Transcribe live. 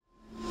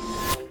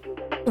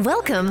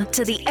Welcome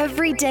to the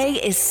Every Day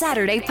is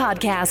Saturday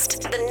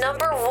podcast, the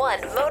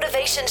 #1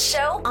 motivation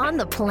show on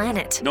the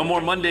planet. No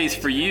more Mondays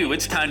for you.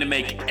 It's time to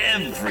make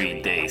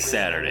every day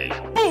Saturday.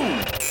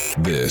 Boom!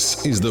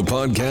 This is the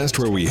podcast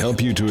where we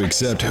help you to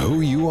accept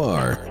who you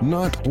are,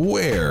 not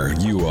where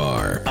you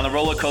are. On the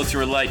roller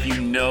coaster of life,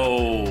 you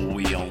know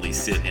we only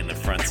sit in the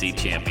front seat,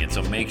 champion.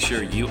 So make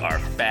sure you are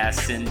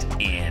fastened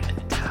in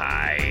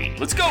tight.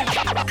 Let's go!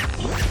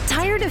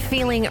 Tired of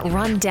feeling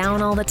run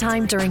down all the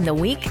time during the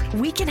week?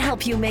 We can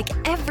help you make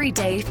every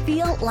day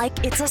feel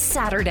like it's a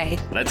Saturday.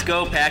 Let's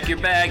go, pack your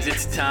bags.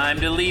 It's time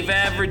to leave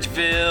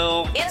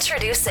Averageville.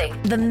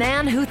 Introducing the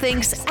man who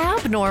thinks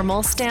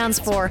abnormal stands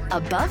for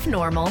above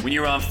normal. When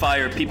you're on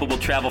fire, people will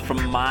travel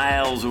from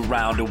miles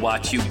around to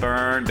watch you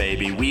burn,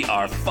 baby. We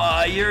are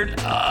fired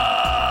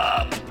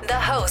up. The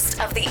host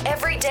of the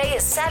Every Day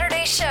is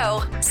Saturday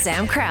show,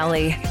 Sam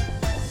Crowley.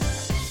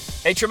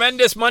 A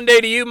tremendous Monday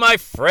to you, my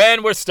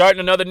friend. We're starting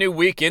another new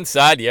week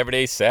inside the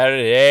Everyday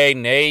Saturday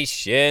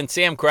Nation.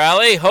 Sam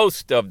Crowley,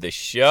 host of the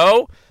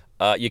show.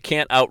 You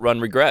can't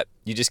outrun regret.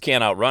 You just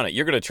can't outrun it.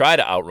 You're going to try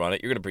to outrun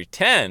it. You're going to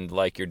pretend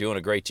like you're doing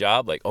a great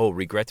job, like, oh,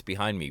 regret's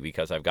behind me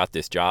because I've got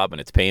this job and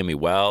it's paying me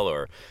well,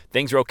 or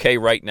things are okay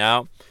right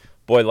now.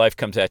 Boy, life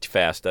comes at you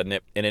fast, doesn't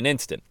it? In an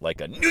instant,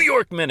 like a New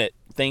York minute,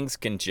 things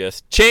can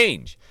just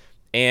change.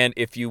 And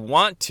if you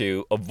want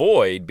to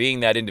avoid being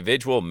that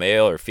individual,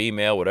 male or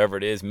female, whatever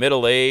it is,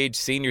 middle-aged,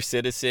 senior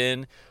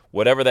citizen,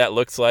 whatever that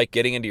looks like,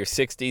 getting into your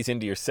 60s,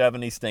 into your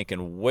 70s,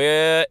 thinking,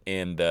 what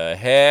in the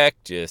heck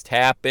just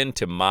happened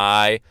to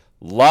my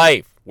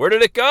life? Where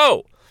did it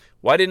go?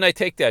 Why didn't I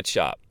take that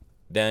shot?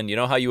 Then you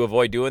know how you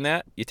avoid doing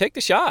that? You take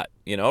the shot,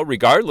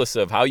 regardless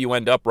of how you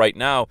end up right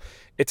now.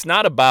 It's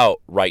not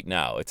about right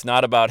now. It's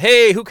not about,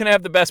 hey, who can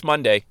have the best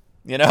Monday?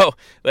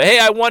 Hey,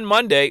 I won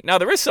Monday. Now,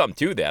 there is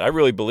something to that. I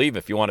really believe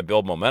if you want to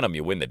build momentum,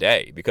 you win the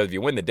day. Because if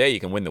you win the day, you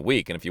can win the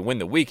week. And if you win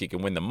the week, you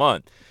can win the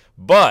month.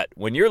 But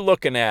when you're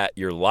looking at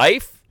your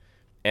life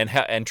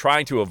and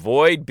trying to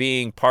avoid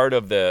being part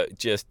of the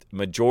just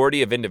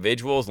majority of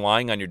individuals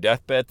lying on your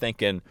deathbed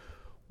thinking,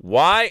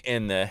 why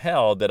in the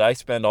hell did I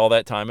spend all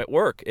that time at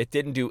work? It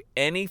didn't do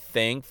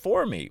anything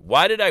for me.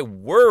 Why did I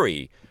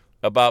worry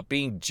about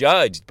being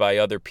judged by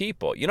other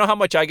people? You know how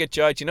much I get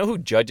judged? You know who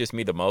judges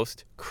me the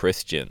most?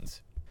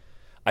 Christians.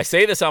 I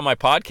say this on my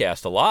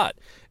podcast a lot.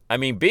 I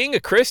mean, being a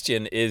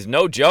Christian is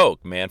no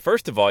joke, man.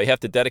 First of all, you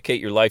have to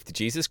dedicate your life to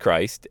Jesus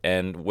Christ,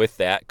 and with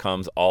that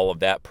comes all of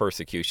that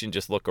persecution.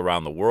 Just look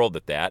around the world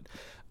at that.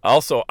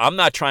 Also, I'm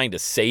not trying to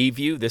save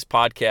you. This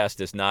podcast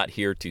is not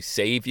here to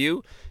save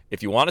you.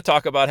 If you want to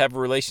talk about having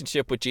a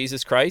relationship with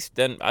Jesus Christ,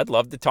 then I'd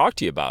love to talk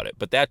to you about it.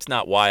 But that's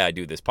not why I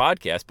do this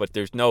podcast, but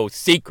there's no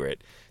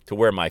secret to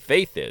where my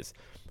faith is.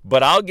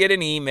 But I'll get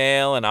an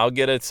email and I'll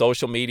get a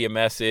social media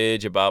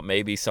message about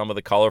maybe some of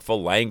the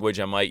colorful language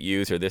I might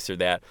use or this or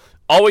that.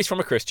 Always from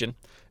a Christian,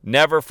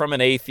 never from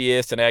an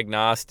atheist, an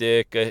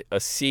agnostic, a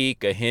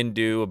Sikh, a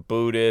Hindu, a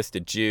Buddhist, a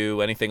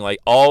Jew, anything like,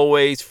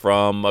 always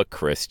from a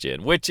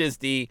Christian, which is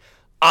the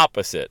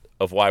opposite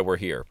of why we're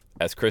here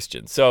as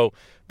Christians. So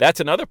that's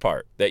another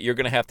part that you're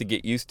going to have to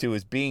get used to,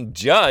 is being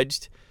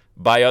judged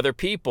by other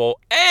people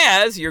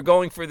as you're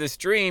going for this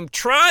dream,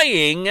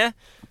 trying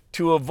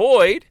to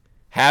avoid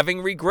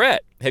having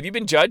regret. Have you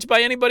been judged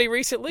by anybody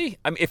recently?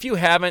 I mean, if you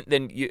haven't,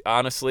 then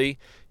honestly,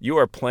 you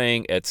are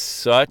playing at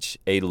such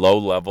a low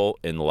level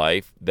in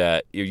life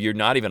that you're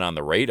not even on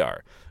the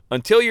radar.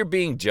 Until you're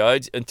being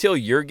judged, until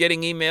you're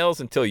getting emails,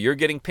 until you're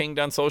getting pinged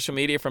on social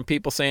media from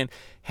people saying,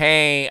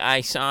 hey, I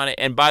saw it.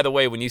 And by the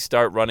way, when you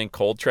start running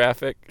cold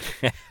traffic,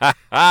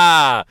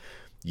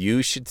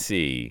 you should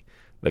see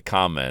the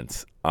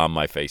comments on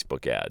my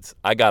Facebook ads.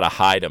 I got to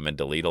hide them and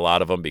delete a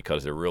lot of them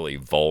because they're really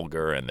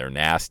vulgar and they're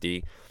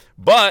nasty.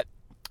 But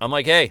I'm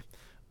like, hey,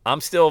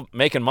 I'm still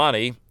making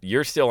money.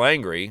 You're still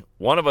angry.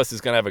 One of us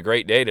is going to have a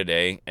great day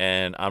today,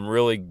 and I'm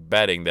really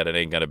betting that it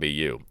ain't going to be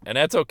you. And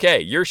that's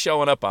okay. You're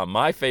showing up on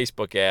my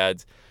Facebook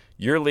ads.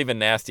 You're leaving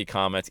nasty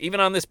comments.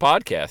 Even on this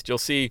podcast, you'll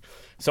see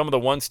some of the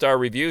one-star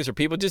reviews are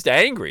people just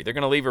angry. They're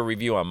going to leave a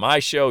review on my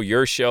show,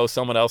 your show,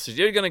 someone else's.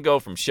 You're going to go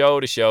from show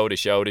to show to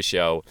show to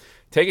show,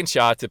 taking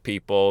shots at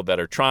people that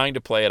are trying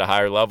to play at a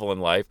higher level in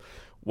life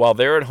while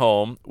they're at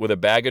home with a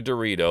bag of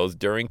Doritos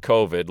during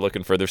COVID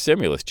looking for their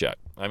stimulus check.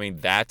 I mean,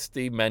 that's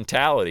the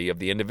mentality of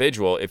the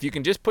individual. If you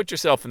can just put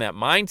yourself in that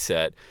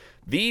mindset,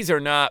 these are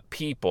not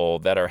people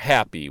that are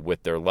happy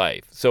with their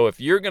life. So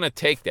if you're going to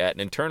take that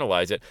and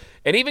internalize it,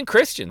 and even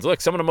Christians, look,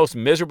 some of the most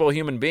miserable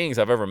human beings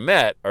I've ever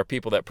met are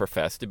people that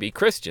profess to be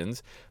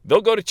Christians.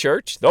 They'll go to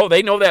church.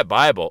 They know that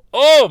Bible.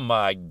 Oh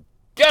my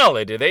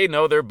golly, do they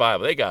know their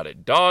Bible? They got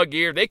it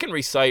dog-eared. They can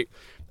recite.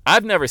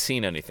 I've never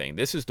seen anything.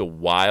 This is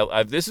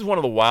this is one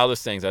of the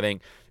wildest things, I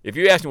think. If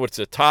you ask me what's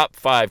the top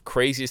 5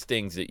 craziest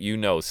things that you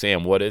know,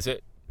 Sam, what is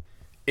it?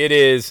 It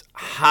is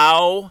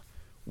how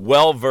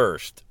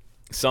well-versed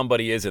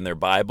somebody is in their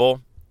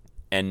Bible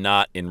and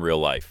not in real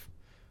life.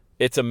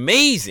 It's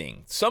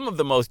amazing. Some of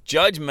the most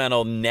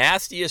judgmental,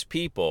 nastiest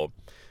people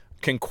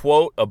can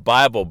quote a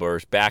Bible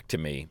verse back to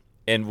me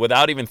and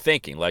without even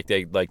thinking, like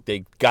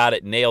they got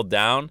it nailed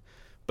down.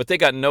 but they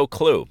got no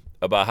clue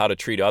about how to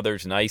treat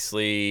others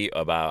nicely,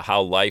 about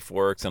how life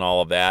works and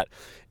all of that.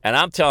 And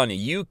I'm telling you,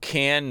 you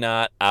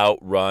cannot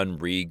outrun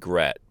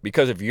regret.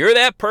 Because if you're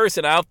that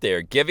person out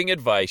there giving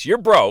advice, you're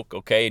broke,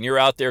 okay, and you're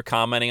out there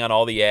commenting on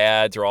all the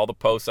ads or all the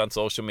posts on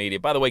social media.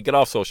 By the way, get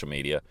off social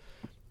media.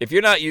 If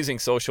you're not using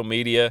social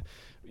media,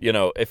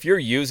 if you're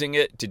using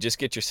it to just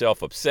get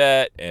yourself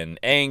upset and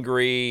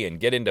angry and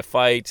get into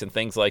fights and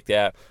things like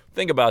that,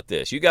 think about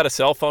this. You got a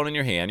cell phone in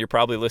your hand. You're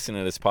probably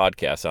listening to this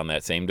podcast on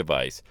that same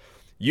device.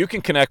 You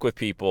can connect with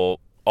people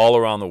all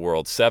around the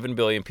world, 7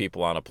 billion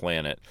people on a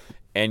planet,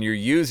 and you're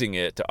using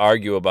it to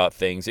argue about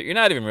things that you're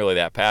not even really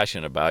that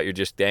passionate about. You're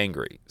just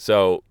angry.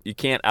 So you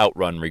can't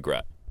outrun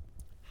regret.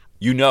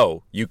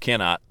 You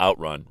cannot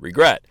outrun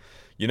regret.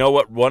 You know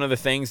what? One of the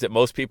things that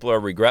most people are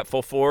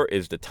regretful for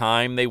is the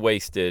time they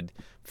wasted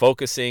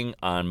focusing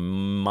on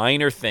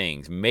minor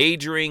things,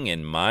 majoring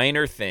in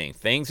minor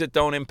things that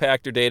don't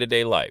impact your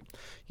day-to-day life.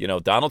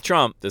 Donald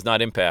Trump does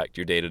not impact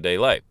your day-to-day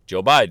life.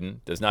 Joe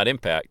Biden does not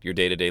impact your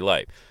day-to-day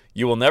life.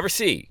 You will never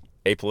see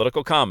a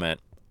political comment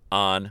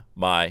on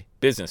my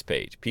business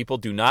page. People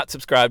do not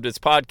subscribe to this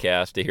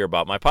podcast to hear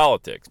about my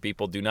politics.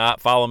 People do not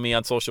follow me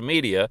on social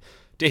media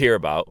to hear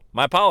about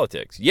my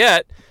politics.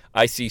 Yet,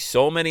 I see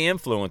so many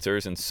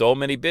influencers and so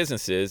many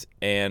businesses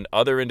and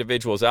other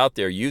individuals out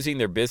there using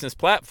their business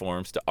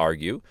platforms to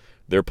argue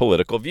their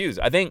political views.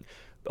 I think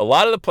a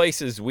lot of the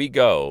places we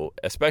go,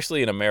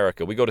 especially in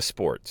America, we go to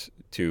sports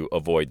to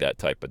avoid that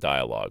type of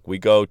dialogue. We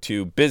go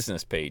to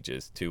business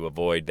pages to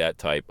avoid that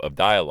type of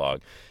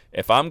dialogue.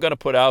 If I'm going to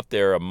put out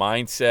there a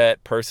mindset,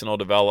 personal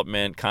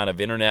development, kind of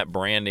internet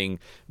branding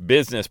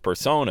business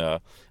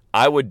persona,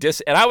 I would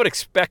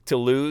expect to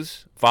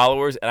lose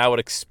followers, and I would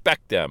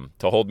expect them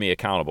to hold me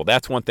accountable.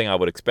 That's one thing I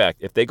would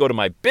expect. If they go to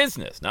my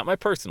business, not my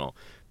personal,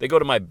 they go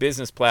to my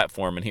business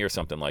platform and hear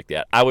something like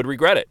that, I would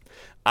regret it.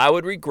 I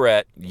would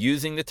regret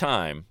using the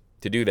time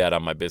to do that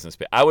on my business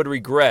page. I would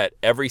regret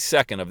every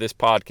second of this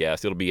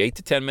podcast. It'll be 8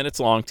 to 10 minutes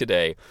long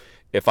today.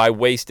 If I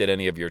wasted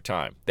any of your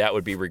time, that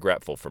would be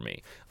regretful for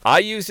me. I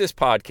use this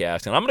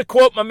podcast, and I'm going to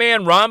quote my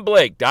man Ron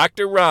Blake,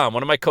 Dr. Ron,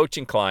 one of my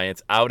coaching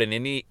clients out in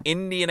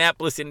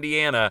Indianapolis,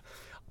 Indiana.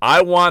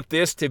 I want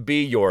this to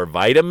be your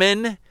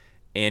vitamin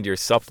and your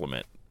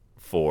supplement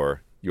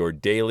for your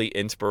daily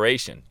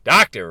inspiration.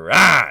 Dr.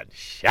 Ron,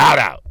 shout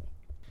out.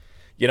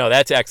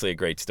 That's actually a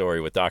great story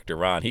with Dr.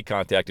 Ron. He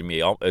contacted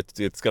me.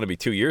 It's going to be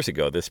 2 years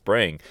ago this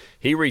spring.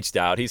 He reached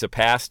out. He's a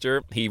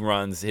pastor. He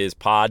runs his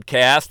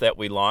podcast that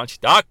we launched,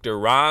 Dr.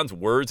 Ron's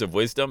Words of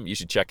Wisdom. You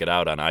should check it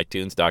out on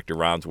iTunes, Dr.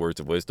 Ron's Words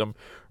of Wisdom.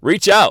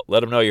 Reach out.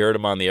 Let him know you heard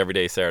him on the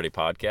Everyday Saturday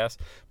podcast.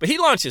 But he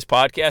launched his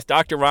podcast.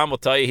 Dr. Ron will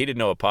tell you he didn't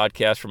know a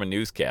podcast from a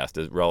newscast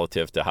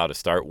relative to how to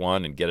start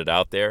one and get it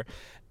out there.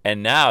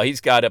 And now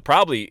he's got it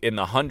probably in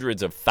the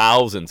hundreds of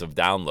thousands of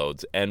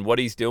downloads. And what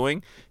he's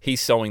doing,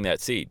 he's sowing that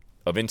seed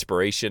of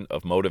inspiration,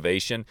 of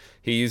motivation.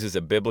 He uses a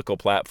biblical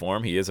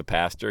platform. He is a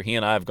pastor. He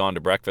and I have gone to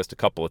breakfast a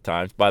couple of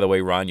times. By the way,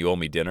 Ron, you owe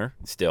me dinner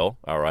still.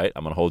 All right,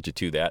 I'm going to hold you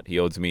to that. He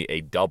owes me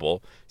a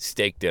double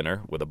steak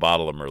dinner with a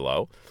bottle of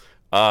Merlot.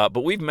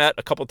 But we've met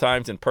a couple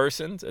times in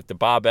person at the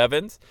Bob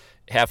Evans,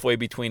 halfway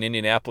between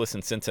Indianapolis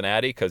and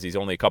Cincinnati, because he's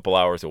only a couple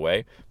hours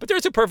away. But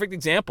there's a perfect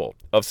example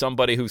of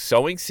somebody who's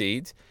sowing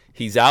seeds.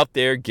 He's out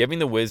there giving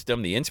the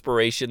wisdom, the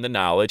inspiration, the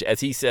knowledge, as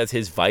he says,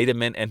 his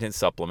vitamin and his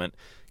supplement.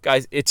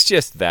 Guys, it's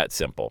just that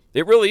simple.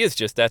 It really is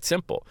just that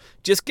simple.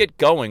 Just get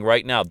going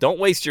right now. Don't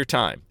waste your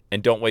time,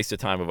 and don't waste the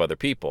time of other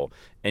people,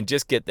 and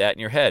just get that in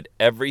your head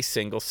every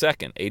single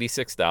second.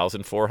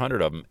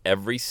 86,400 of them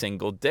every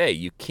single day.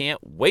 You can't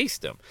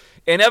waste them.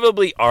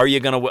 Inevitably,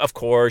 of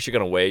course, you're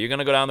going to wait. You're going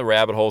to go down the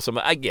rabbit hole.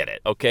 I get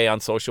it, okay,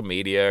 on social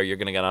media, or you're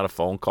going to get on a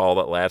phone call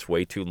that lasts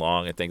way too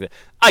long and things.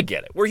 I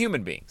get it. We're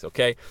human beings,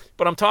 okay?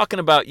 But I'm talking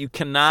about you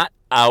cannot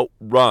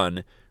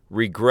outrun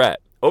regret.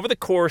 Over the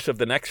course of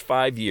the next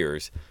 5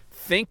 years,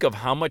 think of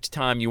how much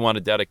time you want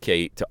to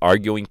dedicate to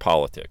arguing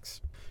politics.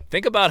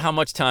 Think about how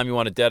much time you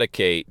want to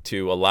dedicate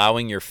to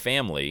allowing your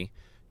family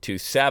to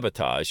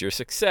sabotage your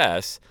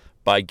success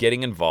by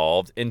getting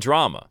involved in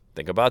drama.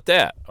 Think about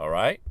that, all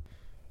right?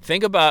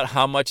 Think about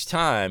how much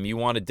time you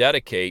want to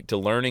dedicate to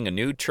learning a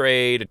new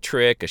trade, a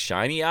trick, a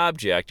shiny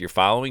object you're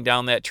following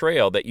down that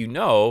trail that you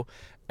know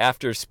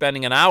after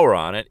spending an hour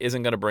on it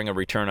isn't going to bring a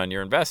return on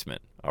your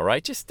investment. All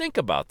right, just think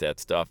about that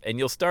stuff, and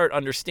you'll start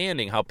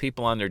understanding how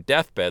people on their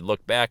deathbed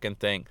look back and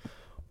think,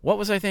 what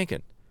was I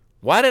thinking?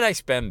 Why did I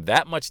spend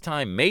that much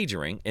time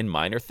majoring in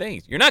minor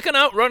things? You're not going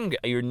to outrun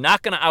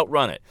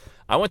it.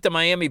 I went to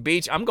Miami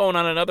Beach. I'm going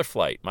on another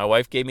flight. My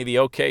wife gave me the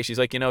okay. She's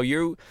like,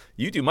 you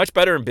do much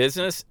better in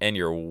business, and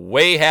you're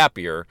way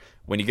happier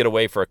when you get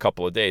away for a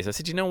couple of days. I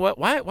said, you know what?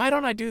 Why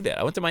don't I do that?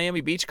 I went to Miami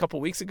Beach a couple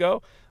of weeks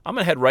ago. I'm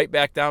going to head right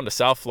back down to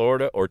South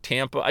Florida or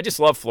Tampa. I just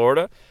love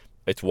Florida.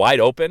 It's wide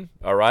open,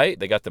 all right?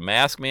 They got the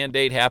mask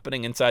mandate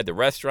happening inside the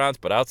restaurants,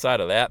 but outside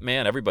of that,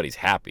 man, everybody's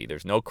happy.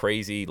 There's no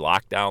crazy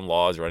lockdown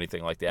laws or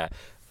anything like that.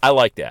 I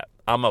like that.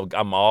 I'm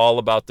all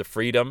about the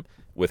freedom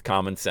with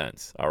common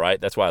sense, all right?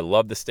 That's why I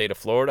love the state of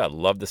Florida. I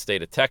love the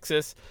state of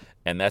Texas.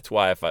 And that's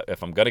why if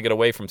I'm going to get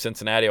away from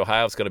Cincinnati,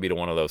 Ohio, it's going to be to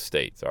one of those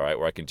states, all right,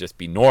 where I can just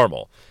be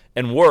normal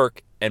and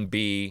work and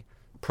be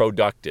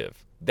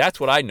productive. That's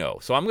what I know.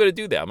 So I'm going to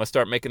do that. I'm going to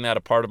start making that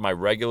a part of my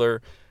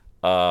regular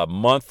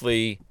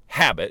monthly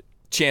habit.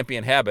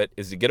 Champion habit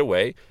is to get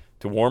away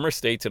to warmer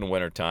states in the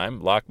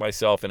wintertime, lock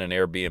myself in an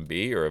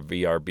Airbnb or a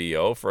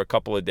VRBO for a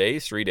couple of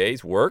days, 3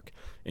 days, work,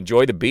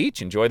 enjoy the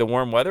beach, enjoy the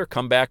warm weather,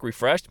 come back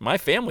refreshed. My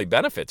family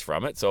benefits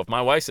from it. So if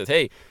my wife says,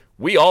 hey,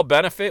 we all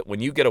benefit when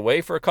you get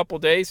away for a couple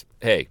of days,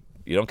 hey,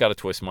 you don't got to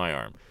twist my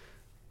arm.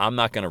 I'm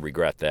not going to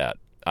regret that.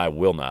 I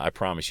will not. I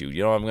promise you.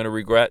 You know what I'm going to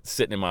regret?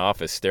 Sitting in my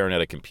office staring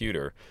at a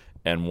computer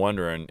and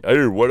wondering,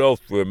 hey, what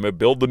else?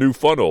 Build the new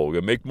funnel.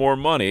 Make more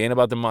money. It ain't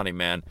about the money,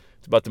 man.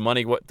 It's about the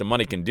money, what the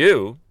money can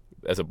do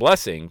as a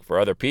blessing for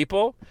other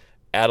people.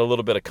 Add a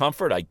little bit of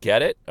comfort. I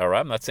get it. All right.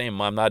 I'm not saying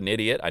I'm not an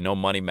idiot. I know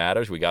money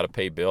matters. We got to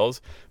pay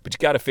bills. But you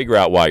got to figure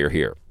out why you're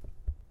here.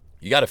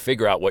 You got to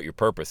figure out what your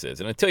purpose is.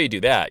 And until you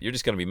do that, you're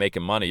just going to be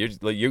making money.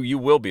 You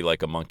will be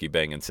like a monkey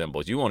banging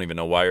cymbals. You won't even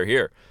know why you're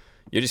here.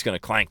 You're just going to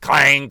clang,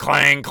 clang,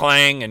 clang,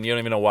 clang, and you don't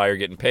even know why you're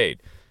getting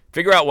paid.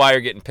 Figure out why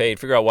you're getting paid.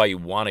 Figure out why you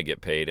want to get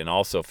paid. And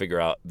also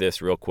figure out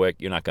this real quick.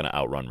 You're not going to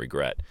outrun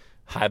regret.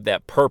 Have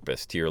that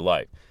purpose to your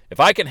life. If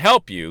I can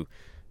help you,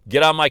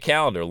 get on my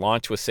calendar,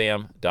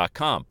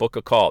 launchwithsam.com. Book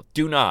a call.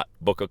 Do not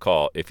book a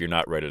call if you're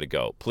not ready to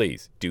go.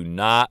 Please do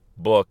not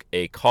book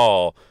a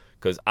call,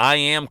 because I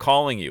am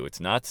calling you.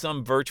 It's not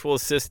some virtual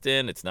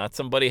assistant. It's not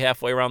somebody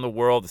halfway around the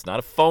world. It's not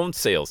a phone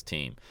sales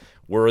team.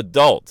 We're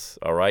adults,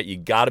 all right? You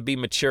got to be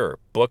mature.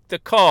 Book the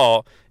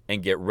call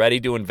and get ready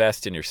to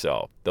invest in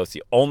yourself. That's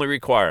the only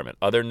requirement.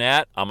 Other than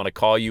that, I'm going to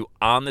call you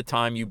on the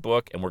time you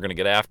book, and we're going to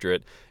get after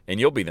it, and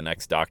you'll be the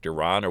next Dr.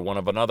 Ron or one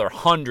of another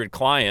 100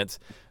 clients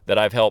that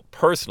I've helped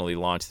personally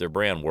launch their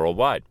brand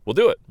worldwide. We'll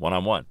do it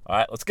one-on-one. All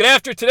right, let's get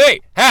after it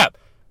today. Have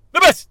the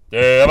best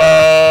day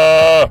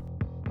ever!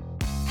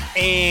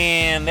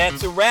 And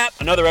that's a wrap.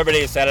 Another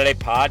Everyday is Saturday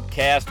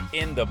podcast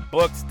in the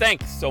books.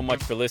 Thanks so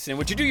much for listening.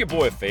 Would you do your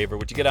boy a favor?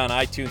 Would you get on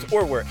iTunes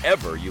or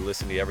wherever you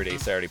listen to the Everyday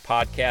Saturday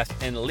podcast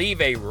and leave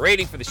a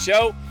rating for the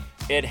show?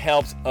 It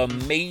helps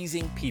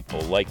amazing people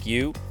like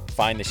you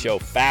find the show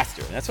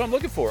faster. And that's what I'm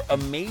looking for,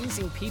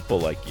 amazing people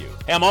like you.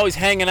 Hey, I'm always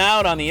hanging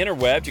out on the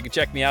interwebs. You can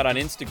check me out on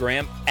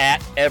Instagram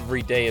at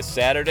Everyday is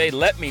Saturday.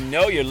 Let me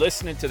know you're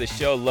listening to the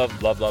show.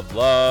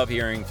 Love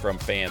hearing from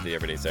fans of the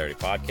Everyday Saturday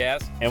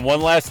podcast. And one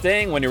last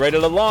thing, when you're ready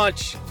to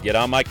launch, get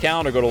on my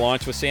calendar, go to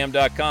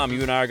launchwithsam.com.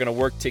 You and I are going to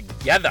work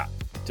together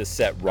to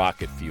set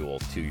rocket fuel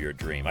to your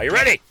dream. Are you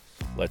ready?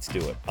 Let's do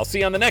it. I'll see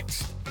you on the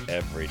next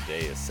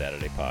Everyday is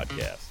Saturday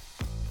podcast.